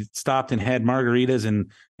place we stopped and had margaritas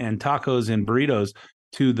and tacos and burritos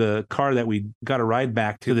to the car that we got a ride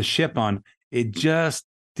back to the ship on, it just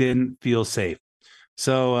didn't feel safe.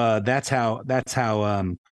 So that's how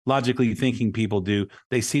logically thinking people do.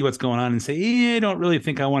 They see what's going on and say, I don't really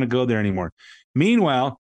think I want to go there anymore.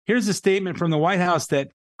 Meanwhile, here's a statement from the White House that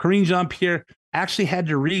Karine Jean-Pierre actually had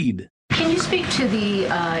to read. Can you speak to the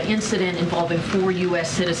incident involving 4 U.S.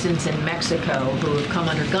 citizens in Mexico who have come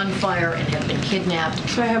under gunfire and have been kidnapped?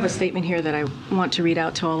 So I have a statement here that I want to read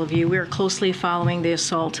out to all of you. We are closely following the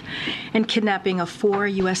assault and kidnapping of 4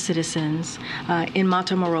 U.S. citizens in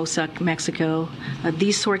Matamoros, Mexico.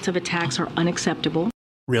 These sorts of attacks are unacceptable.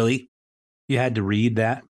 Really? You had to read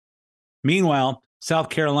that? Meanwhile, South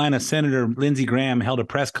Carolina Senator Lindsey Graham held a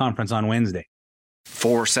press conference on Wednesday.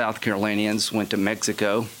 4 South Carolinians went to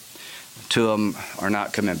Mexico. 2 of them are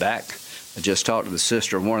not coming back. I just talked to the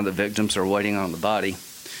sister of one of the victims. They're waiting on the body.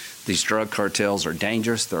 These drug cartels are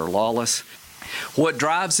dangerous. They're lawless. What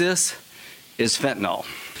drives this is fentanyl.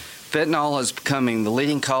 Fentanyl is becoming the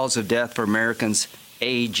leading cause of death for Americans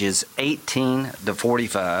ages 18 to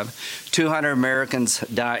 45. 200 Americans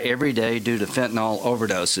die every day due to fentanyl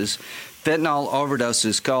overdoses. Fentanyl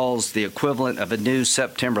overdoses cause the equivalent of a new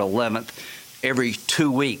September 11th every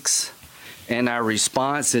 2 weeks. And our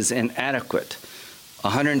response is inadequate.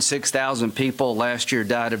 106,000 people last year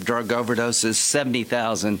died of drug overdoses,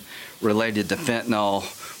 70,000 related to fentanyl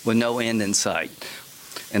with no end in sight.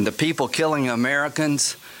 And the people killing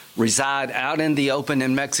Americans reside out in the open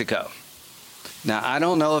in Mexico. Now, I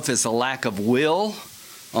don't know if it's a lack of will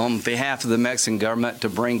on behalf of the Mexican government to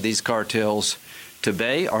bring these cartels to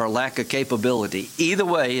bay or a lack of capability. Either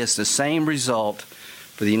way, it's the same result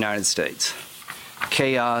for the United States.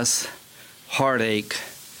 Chaos, heartache,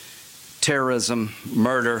 terrorism,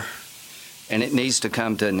 murder, and it needs to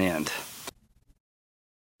come to an end.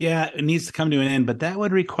 Yeah, it needs to come to an end, but that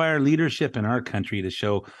would require leadership in our country to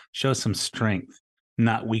show some strength,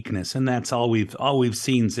 not weakness, and that's all we've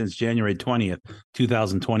seen since January 20th,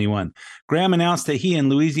 2021. Graham announced that he and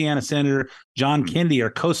Louisiana Senator John Kennedy are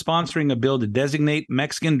co-sponsoring a bill to designate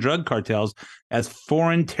Mexican drug cartels as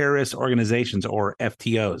foreign terrorist organizations, or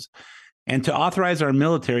FTOs, and to authorize our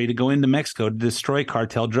military to go into Mexico to destroy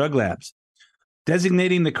cartel drug labs.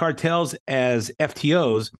 Designating the cartels as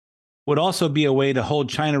FTOs would also be a way to hold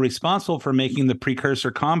China responsible for making the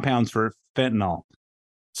precursor compounds for fentanyl.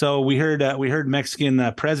 So we heard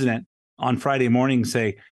Mexican president on Friday morning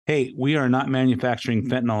say, "Hey, we are not manufacturing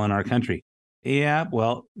fentanyl in our country." Yeah,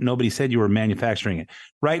 well, nobody said you were manufacturing it.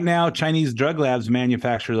 Right now, Chinese drug labs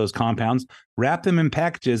manufacture those compounds, wrap them in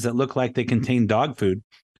packages that look like they contain dog food,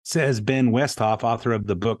 says Ben Westhoff, author of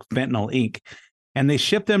the book Fentanyl Inc., and they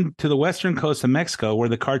ship them to the western coast of Mexico where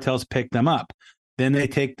the cartels pick them up. Then they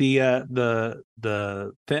take the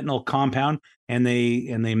fentanyl compound and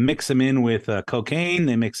they mix them in with cocaine.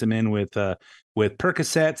 They mix them in with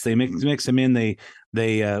Percocets. They mix them in. They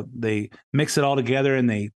mix it all together, and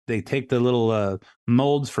they take the little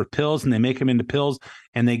molds for pills, and they make them into pills,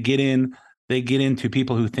 and they get into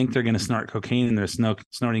people who think they're going to snort cocaine, and they're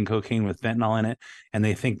snorting cocaine with fentanyl in it, and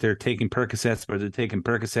they think they're taking Percocets, but they're taking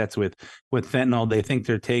Percocets with fentanyl. They think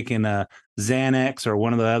they're taking Xanax or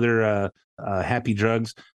one of the other happy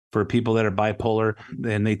drugs for people that are bipolar,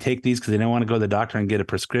 and they take these because they don't want to go to the doctor and get a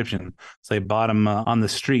prescription. So they bought them on the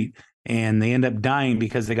street, and they end up dying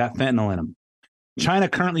because they got fentanyl in them. China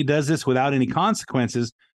currently does this without any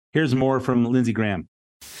consequences. Here's more from Lindsey Graham.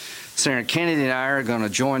 Senator Kennedy and I are going to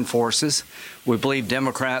join forces. We believe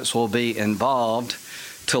Democrats will be involved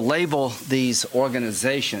to label these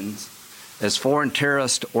organizations as foreign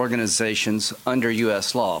terrorist organizations under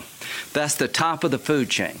U.S. law. That's the top of the food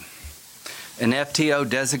chain. An FTO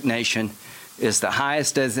designation is the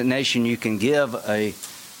highest designation you can give a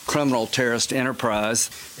criminal terrorist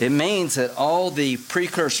enterprise. It means that all the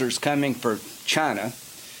precursors coming for China,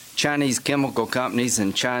 Chinese chemical companies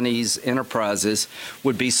and Chinese enterprises,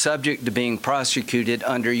 would be subject to being prosecuted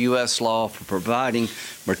under U.S. law for providing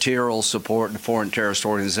material support to foreign terrorist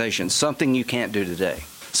organizations, something you can't do today.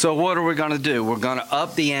 So what are we going to do? We're going to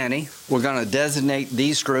up the ante. We're going to designate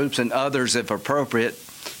these groups and others, if appropriate,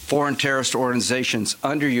 foreign terrorist organizations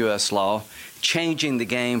under U.S. law, changing the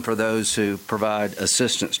game for those who provide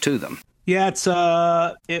assistance to them. Yeah,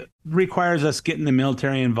 it requires us getting the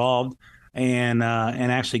military involved and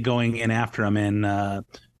actually going in after them. And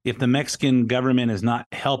if the Mexican government is not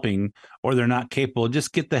helping or they're not capable,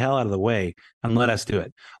 just get the hell out of the way and let us do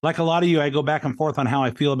it. Like a lot of you, I go back and forth on how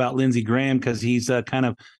I feel about Lindsey Graham because he's goes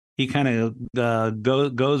where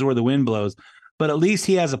the wind blows. But at least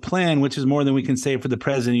he has a plan, which is more than we can say for the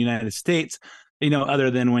president of the United States. Other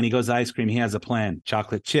than when he goes ice cream, he has a plan,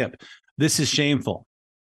 chocolate chip. This is shameful.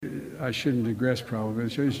 I shouldn't digress probably.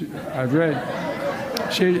 I've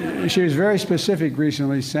read, she was very specific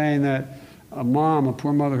recently saying that a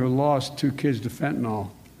poor mother who lost 2 kids to fentanyl,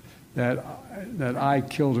 that I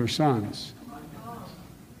killed her sons.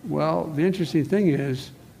 Well, the interesting thing is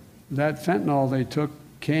that fentanyl they took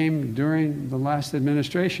came during the last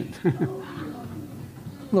administration.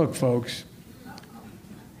 Look, folks.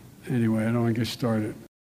 Anyway, I don't want to get started.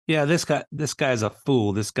 Yeah, this guy is a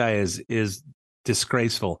fool. This guy is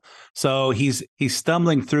disgraceful. So he's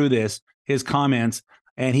stumbling through his comments,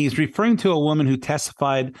 and he's referring to a woman who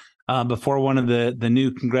testified before one of the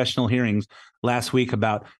new congressional hearings last week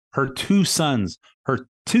about her two sons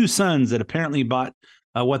that apparently bought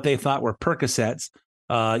what they thought were Percocets,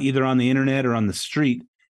 either on the internet or on the street,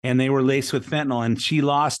 and they were laced with fentanyl. And she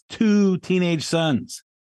lost 2 teenage sons.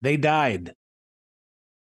 They died.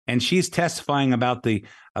 And she's testifying about the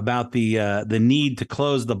need to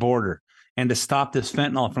close the border and to stop this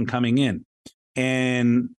fentanyl from coming in.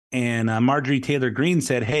 And Marjorie Taylor Greene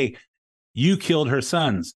said, "Hey, you killed her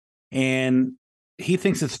sons." And he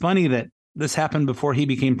thinks it's funny that this happened before he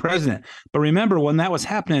became president. But remember, when that was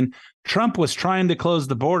happening, Trump was trying to close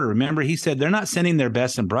the border. Remember, he said they're not sending their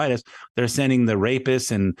best and brightest. They're sending the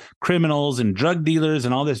rapists and criminals and drug dealers,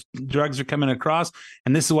 and all this drugs are coming across.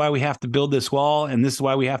 And this is why we have to build this wall. And this is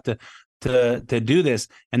why we have to do this.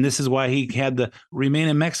 And this is why he had the Remain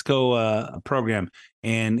in Mexico program.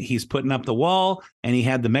 And he's putting up the wall, and he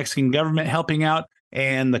had the Mexican government helping out,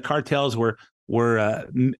 and the cartels were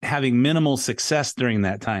having minimal success during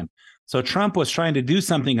that time. So Trump was trying to do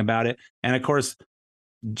something about it. And of course,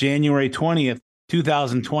 January 20th,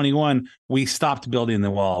 2021, we stopped building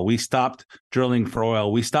the wall. We stopped drilling for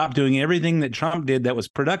oil. We stopped doing everything that Trump did that was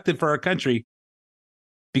productive for our country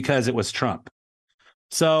because it was Trump.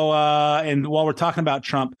 So, and while we're talking about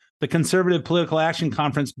Trump, the Conservative Political Action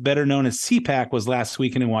Conference, better known as CPAC, was last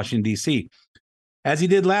weekend in Washington, D.C. As he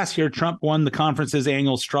did last year, Trump won the conference's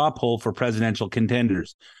annual straw poll for presidential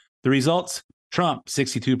contenders. The results: Trump,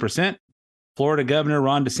 62%. Florida Governor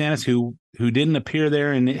Ron DeSantis, who didn't appear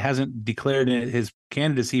there and hasn't declared his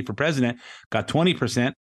candidacy for president, got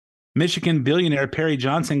 20%. Michigan billionaire Perry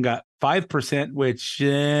Johnson got 5%, which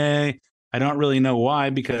I don't really know why,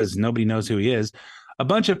 because nobody knows who he is. A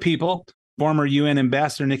bunch of people, former UN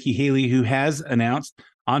Ambassador Nikki Haley, who has announced,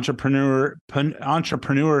 entrepreneur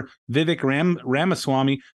Vivek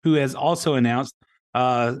Ramaswamy, who has also announced,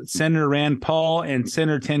 Senator Rand Paul and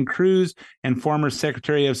Senator Ted Cruz, and former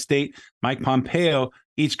Secretary of State Mike Pompeo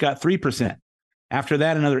each got 3%. After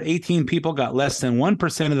that, another 18 people got less than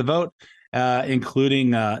 1% of the vote,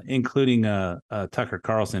 including Tucker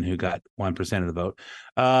Carlson, who got 1% of the vote.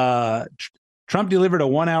 Trump delivered a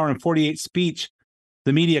 1 hour and 48 speech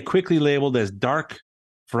the media quickly labeled as dark,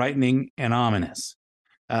 frightening, and ominous.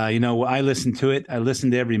 I listened to it. I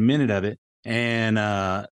listened to every minute of it.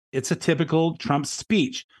 And it's a typical Trump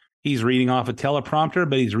speech. He's reading off a teleprompter,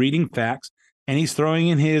 but he's reading facts, and he's throwing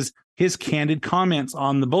in his candid comments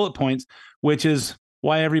on the bullet points, which is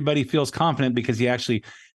why everybody feels confident, because he actually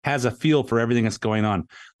has a feel for everything that's going on.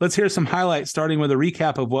 Let's hear some highlights, starting with a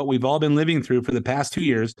recap of what we've all been living through for the past 2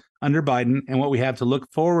 years under Biden and what we have to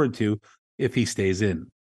look forward to if he stays in.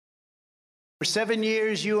 For 7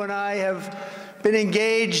 years, you and I have been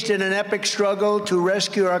engaged in an epic struggle to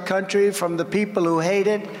rescue our country from the people who hate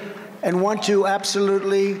it and want to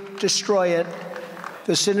absolutely destroy it.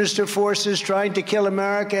 The sinister forces trying to kill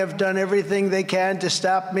America have done everything they can to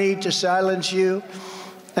stop me, to silence you,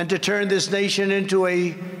 and to turn this nation into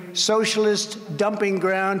a socialist dumping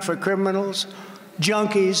ground for criminals,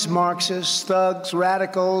 junkies, Marxists, thugs,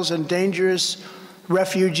 radicals, and dangerous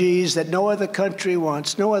refugees that no other country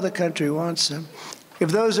wants. No other country wants them. If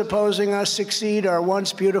those opposing us succeed, our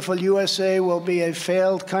once beautiful USA will be a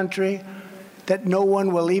failed country that no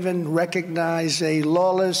one will even recognize, a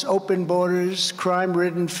lawless, open borders,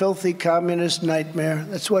 crime-ridden, filthy communist nightmare.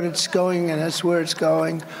 That's what it's going, and that's where it's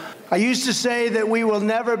going. I used to say that we will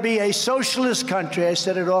never be a socialist country. I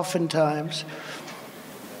said it oftentimes.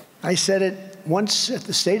 I said it once at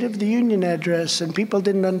the State of the Union address, and people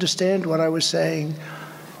didn't understand what I was saying.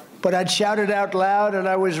 But I'd shout it out loud, and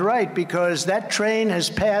I was right, because that train has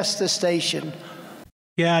passed the station.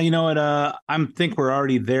 Yeah, you know what? I think we're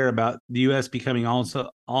already there about the U.S. becoming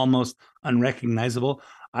also almost unrecognizable.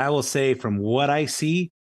 I will say, from what I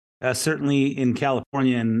see, certainly in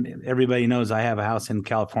California, and everybody knows I have a house in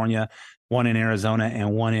California, one in Arizona,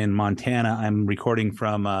 and one in Montana. I'm recording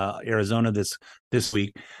from Arizona this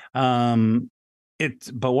week.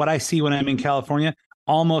 But what I see when I'm in California,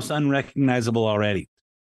 almost unrecognizable already.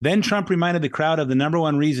 Then Trump reminded the crowd of the number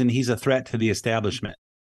one reason he's a threat to the establishment.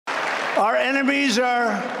 Our enemies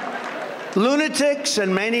are lunatics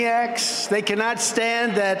and maniacs. They cannot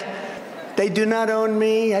stand that they do not own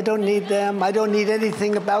me. I don't need them. I don't need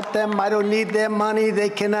anything about them. I don't need their money. They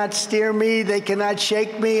cannot steer me. They cannot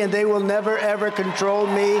shake me, and they will never, ever control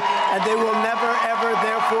me, and they will never, ever,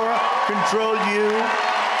 therefore, control you.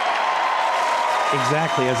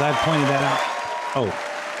 Exactly, as I've pointed that out. Oh,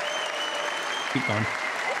 keep going.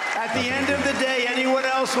 At the end of the day, anyone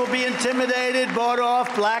else will be intimidated, bought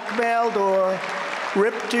off, blackmailed, or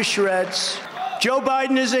ripped to shreds. Joe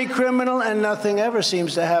Biden is a criminal, and nothing ever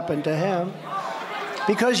seems to happen to him.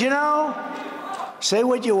 Because, say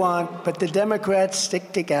what you want, but the Democrats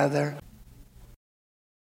stick together.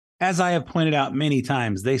 As I have pointed out many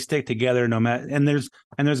times, they stick together no matter. And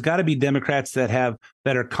there's got to be Democrats that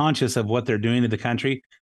are conscious of what they're doing to the country.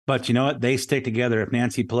 But you know what? They stick together. If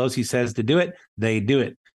Nancy Pelosi says to do it, they do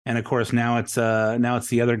it. And of course, now it's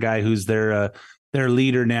the other guy who's their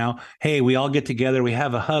leader now. Hey, we all get together. We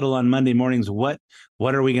have a huddle on Monday mornings. What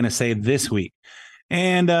are we going to say this week?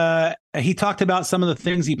 And he talked about some of the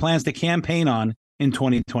things he plans to campaign on in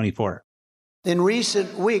 2024. In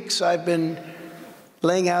recent weeks, I've been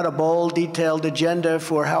laying out a bold, detailed agenda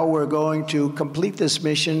for how we're going to complete this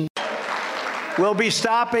mission. We'll be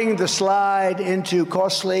stopping the slide into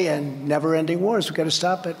costly and never-ending wars. We've got to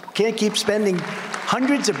stop it. Can't keep spending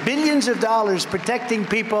hundreds of billions of dollars protecting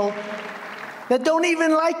people that don't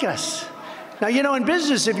even like us. Now, in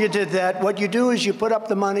business, if you did that, what you do is you put up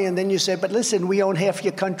the money and then you say, but listen, we own half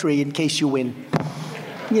your country in case you win.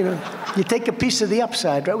 You take a piece of the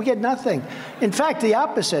upside, right? We get nothing. In fact, the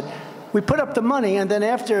opposite. We put up the money, and then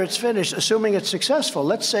after it's finished, assuming it's successful,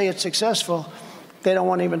 let's say it's successful, they don't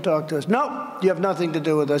want to even talk to us. No, you have nothing to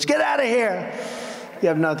do with us. Get out of here. You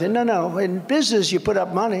have nothing. No. In business, you put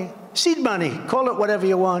up money, seed money, call it whatever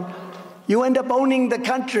you want. You end up owning the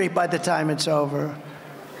country by the time it's over.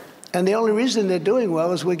 And the only reason they're doing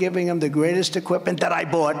well is we're giving them the greatest equipment that I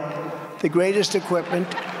bought, the greatest equipment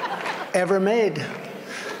ever made.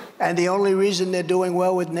 And the only reason they're doing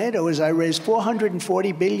well with NATO is I raised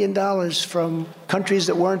 $440 billion from countries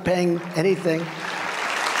that weren't paying anything.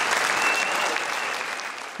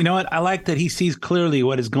 You know what? I like that he sees clearly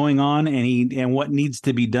what is going on and what needs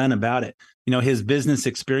to be done about it. His business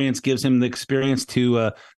experience gives him the experience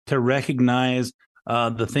to recognize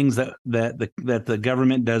the things that the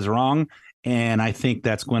government does wrong. And I think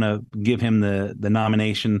that's going to give him the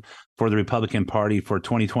nomination for the Republican Party for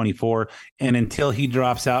 2024. And until he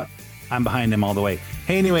drops out, I'm behind him all the way.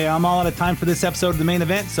 Hey, anyway, I'm all out of time for this episode of The Main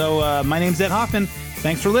Event. So my name's Ed Hoffman.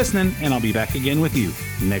 Thanks for listening, and I'll be back again with you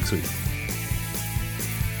next week.